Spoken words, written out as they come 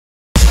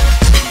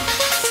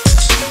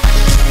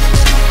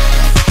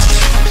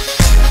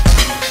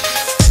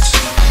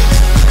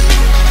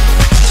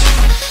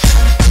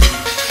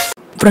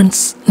Friends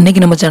इनकी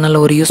நம்ம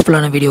சேனல்ல ஒரு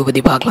யூஸ்ஃபுல்லான வீடியோ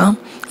பத்தி பார்க்கலாம்.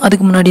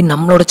 அதுக்கு முன்னாடி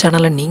நம்மளோட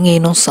சேனலை நீங்க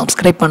இன்னும்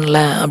சப்ஸ்கிரைப் பண்ணல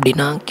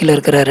அப்படினா கீழ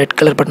இருக்கிற ரெட்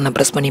கலர் பட்டனை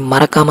பிரஸ் பண்ணி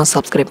மறக்காம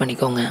சப்ஸ்கிரைப்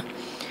பண்ணிக்கோங்க.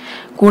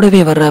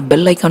 கூடவே வர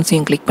பெல்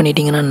ஐகானையும் கிளிக்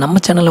பண்ணிட்டீங்கன்னா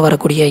நம்ம சேனல்ல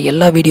வரக்கூடிய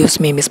எல்லா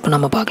வீடியோஸுமே மிஸ்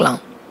பண்ணாம பார்க்கலாம்.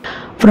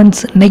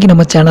 ஃப்ரெண்ட்ஸ் இன்றைக்கி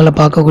நம்ம சேனலில்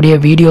பார்க்கக்கூடிய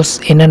வீடியோஸ்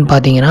என்னென்னு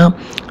பார்த்தீங்கன்னா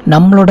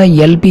நம்மளோட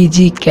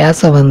எல்பிஜி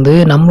கேஸை வந்து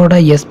நம்மளோட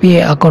எஸ்பிஐ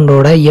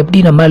அக்கௌண்ட்டோட எப்படி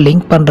நம்ம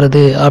லிங்க்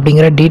பண்ணுறது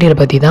அப்படிங்கிற டீட்டெயில்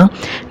பற்றி தான்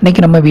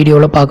இன்றைக்கி நம்ம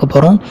வீடியோவில் பார்க்க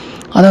போகிறோம்.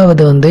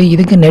 அதாவது வந்து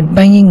இதுக்கு நெட்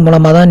பேங்கிங்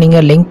மூலமாக தான்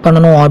நீங்கள் லிங்க்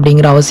பண்ணணும்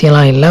அப்படிங்கிற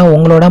அவசியம்லாம் இல்லை.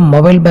 உங்களோட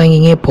மொபைல்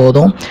பேங்கிங்கே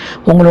போதும்.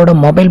 உங்களோட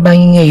மொபைல்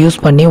பேங்கிங்கை யூஸ்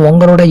பண்ணி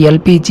உங்களோட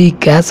எல்பிஜி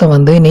கேஸை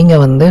வந்து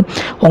நீங்கள் வந்து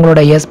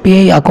உங்களோட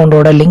எஸ்பிஐ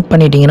அக்கௌண்ட்டோட லிங்க்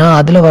பண்ணிட்டீங்கன்னா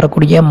அதில்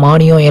வரக்கூடிய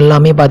மானியம்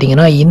எல்லாமே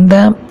பார்த்தீங்கன்னா இந்த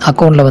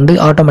அக்கௌண்ட்டில் வந்து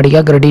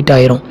ஆட்டோமேட்டிக்காக கிரெடிட்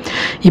ஆயிரும்.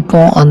 இப்போ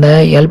அந்த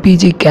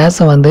எல்பிஜி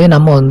கேஸை வந்து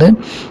நம்ம வந்து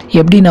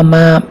எப்படி நம்ம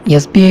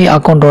எஸ்பிஐ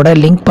அக்கௌண்ட்டோட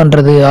லிங்க்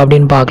பண்ணுறது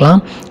அப்படின்னு பார்க்கலாம்.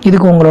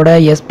 இதுக்கு உங்களோட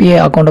எஸ்பிஐ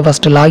அக்கௌண்ட்டை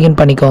ஃபஸ்ட்டு லாகின்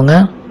பண்ணிக்கோங்க.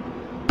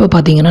 இப்போ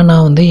பார்த்தீங்கன்னா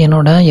நான் வந்து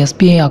என்னோடய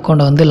எஸ்பிஐ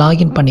அக்கௌண்ட்டை வந்து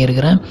லாகின்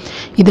பண்ணியிருக்கிறேன்.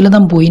 இதில்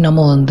தான் போய்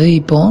நம்ம வந்து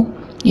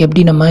இப்போது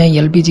எப்படி நம்ம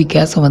எல்பிஜி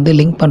கேஸை வந்து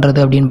லிங்க் பண்ணுறது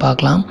அப்படின்னு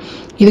பார்க்கலாம்.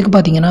 இதுக்கு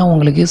பார்த்தீங்கன்னா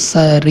உங்களுக்கு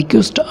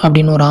ரிக்வெஸ்ட்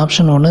அப்படின்னு ஒரு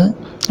ஆப்ஷன் ஒன்று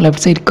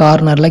லெஃப்ட் சைட்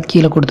கார்னரில்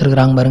கீழே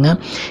கொடுத்துருக்குறாங்க பாருங்கள்.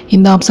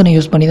 இந்த ஆப்ஷனை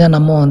யூஸ் பண்ணி தான்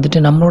நம்ம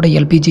வந்துட்டு நம்மளோட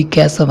எல்பிஜி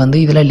கேஸை வந்து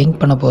இதில்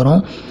லிங்க் பண்ண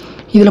போகிறோம்.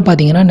 இதில்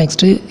பார்த்தீங்கன்னா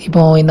நெக்ஸ்ட்டு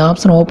இப்போது இந்த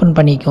ஆப்ஷனை ஓப்பன்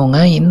பண்ணிக்கோங்க.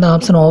 இந்த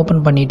ஆப்ஷனை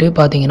ஓப்பன் பண்ணிவிட்டு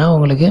பார்த்தீங்கன்னா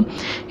உங்களுக்கு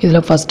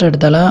இதில் ஃபஸ்ட்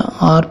இடத்துல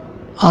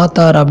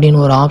ஆதார் அப்படின்னு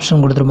ஒரு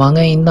ஆப்ஷன் கொடுத்துருப்பாங்க.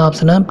 இந்த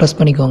ஆப்ஷனை ப்ரெஸ்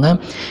பண்ணிக்கோங்க.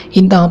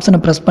 இந்த ஆப்ஷனை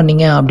ப்ரெஸ்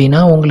பண்ணிங்க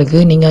அப்படின்னா உங்களுக்கு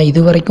நீங்கள்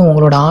இது வரைக்கும்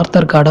உங்களோட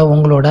ஆதார் கார்டை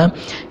உங்களோட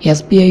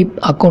எஸ்பிஐ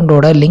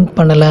அக்கௌண்ட்டோட லிங்க்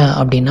பண்ணலை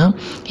அப்படின்னா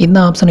இந்த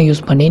ஆப்ஷனை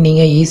யூஸ் பண்ணி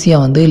நீங்கள்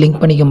ஈஸியாக வந்து லிங்க்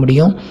பண்ணிக்க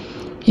முடியும்.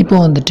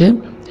 இப்போது வந்துட்டு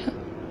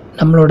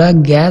நம்மளோட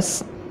கேஸ்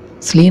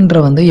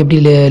சிலிண்டரை வந்து எப்படி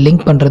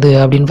லிங்க் பண்ணுறது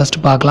அப்படின்னு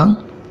ஃபஸ்ட்டு பார்க்கலாம்.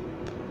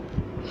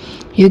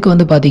 இதுக்கு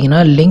வந்து பார்த்தீங்கன்னா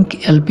லிங்க்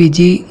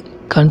எல்பிஜி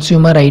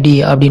கன்சியூமர் ஐடி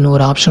அப்படின்னு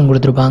ஒரு ஆப்ஷன்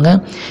கொடுத்துருப்பாங்க.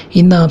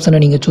 இந்த ஆப்ஷனை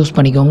நீங்கள் சூஸ்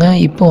பண்ணிக்கோங்க.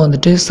 இப்போ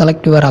வந்துட்டு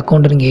செலக்ட் யுவர்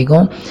அக்கௌண்ட்டுன்னு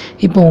கேட்கும்.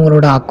 இப்போ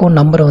உங்களோட அக்கௌண்ட்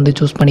நம்பரை வந்து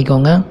சூஸ்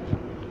பண்ணிக்கோங்க.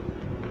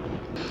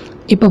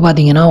 இப்போ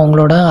பார்த்தீங்கன்னா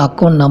உங்களோட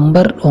அக்கௌண்ட்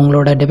நம்பர்,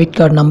 உங்களோட டெபிட்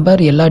கார்டு நம்பர்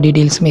எல்லா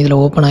டீட்டெயில்ஸுமே இதில்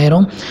ஓப்பன்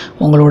ஆயிரும்.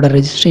 உங்களோட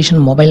ரெஜிஸ்ட்ரேஷன்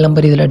மொபைல்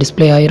நம்பர் இதில்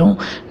டிஸ்பிளே ஆயிரும்.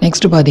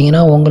 நெக்ஸ்ட்டு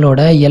பார்த்தீங்கன்னா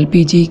உங்களோட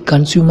எல்பிஜி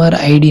கன்சியூமர்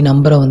ஐடி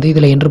நம்பரை வந்து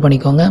இதில் என்ட்ரு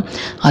பண்ணிக்கோங்க.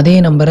 அதே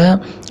நம்பரை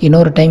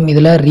இன்னொரு டைம்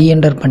இதில்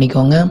ரீஎன்டர்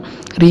பண்ணிக்கோங்க.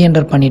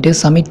 ரீஎன்டர் பண்ணிவிட்டு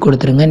சப்மிட்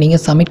கொடுத்துருங்க.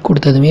 நீங்கள் சப்மிட்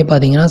கொடுத்ததுமே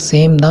பார்த்தீங்கன்னா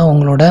சேம் தான்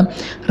உங்களோட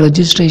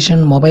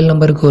ரெஜிஸ்ட்ரேஷன் மொபைல்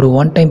நம்பருக்கு ஒரு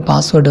ஒன் டைம்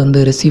பாஸ்வேர்டு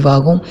வந்து ரிசீவ்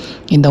ஆகும்.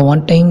 இந்த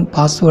ஒன் டைம்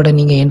பாஸ்வேர்டை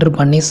நீங்கள் என்ட்ரு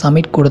பண்ணி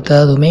சப்மிட்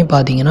கொடுத்ததுமே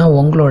பார்த்தீங்கன்னா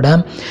உங்களோட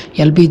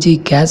எல்பிஜி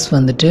கேஸ்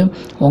வந்துட்டு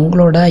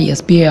உங்களோட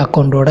எஸ்பிஐ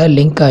அக்கௌண்ட்டோட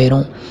லிங்க்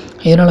ஆயிரும்.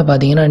 இதனால்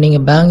பார்த்தீங்கன்னா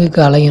நீங்கள்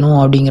பேங்க்குக்கு அலையணும்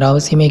அப்படிங்கிற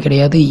அவசியமே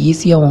கிடையாது.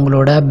 ஈஸியாக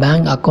உங்களோட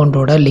பேங்க்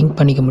அக்கௌண்ட்டோட லிங்க்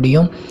பண்ணிக்க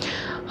முடியும்.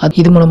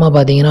 இது மூலமாக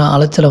பார்த்தீங்கன்னா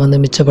அலைச்சலை வந்து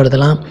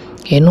மிச்சப்படுத்தலாம்.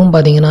 இன்னும்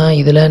பார்த்தீங்கன்னா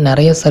இதில்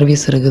நிறைய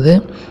சர்வீஸ் இருக்குது.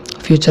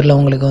 ஃப்யூச்சரில்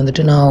உங்களுக்கு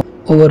வந்துட்டு நான்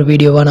ஒவ்வொரு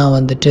வீடியோவாக நான்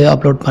வந்துட்டு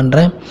அப்லோட்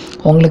பண்ணுறேன்.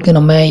 உங்களுக்கு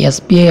நம்ம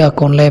எஸ்பிஐ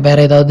அக்கௌண்ட்டில்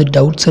வேறு ஏதாவது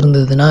டவுட்ஸ்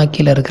இருந்ததுன்னா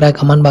கீழே இருக்கிற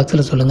கமெண்ட்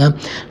பாக்ஸில் சொல்லுங்கள்.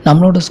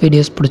 நம்மளோட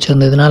வீடியோஸ்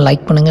பிடிச்சிருந்ததுன்னா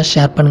லைக் பண்ணுங்கள்,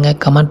 ஷேர் பண்ணுங்கள்,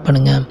 கமெண்ட்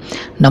பண்ணுங்கள்.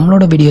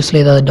 நம்மளோட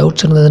வீடியோஸில் ஏதாவது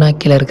டவுட்ஸ் இருந்ததுன்னா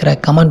கீழே இருக்கிற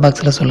கமெண்ட்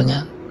பாக்ஸில்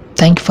சொல்லுங்கள்.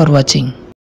 தேங்க்யூ ஃபார் வாட்சிங்.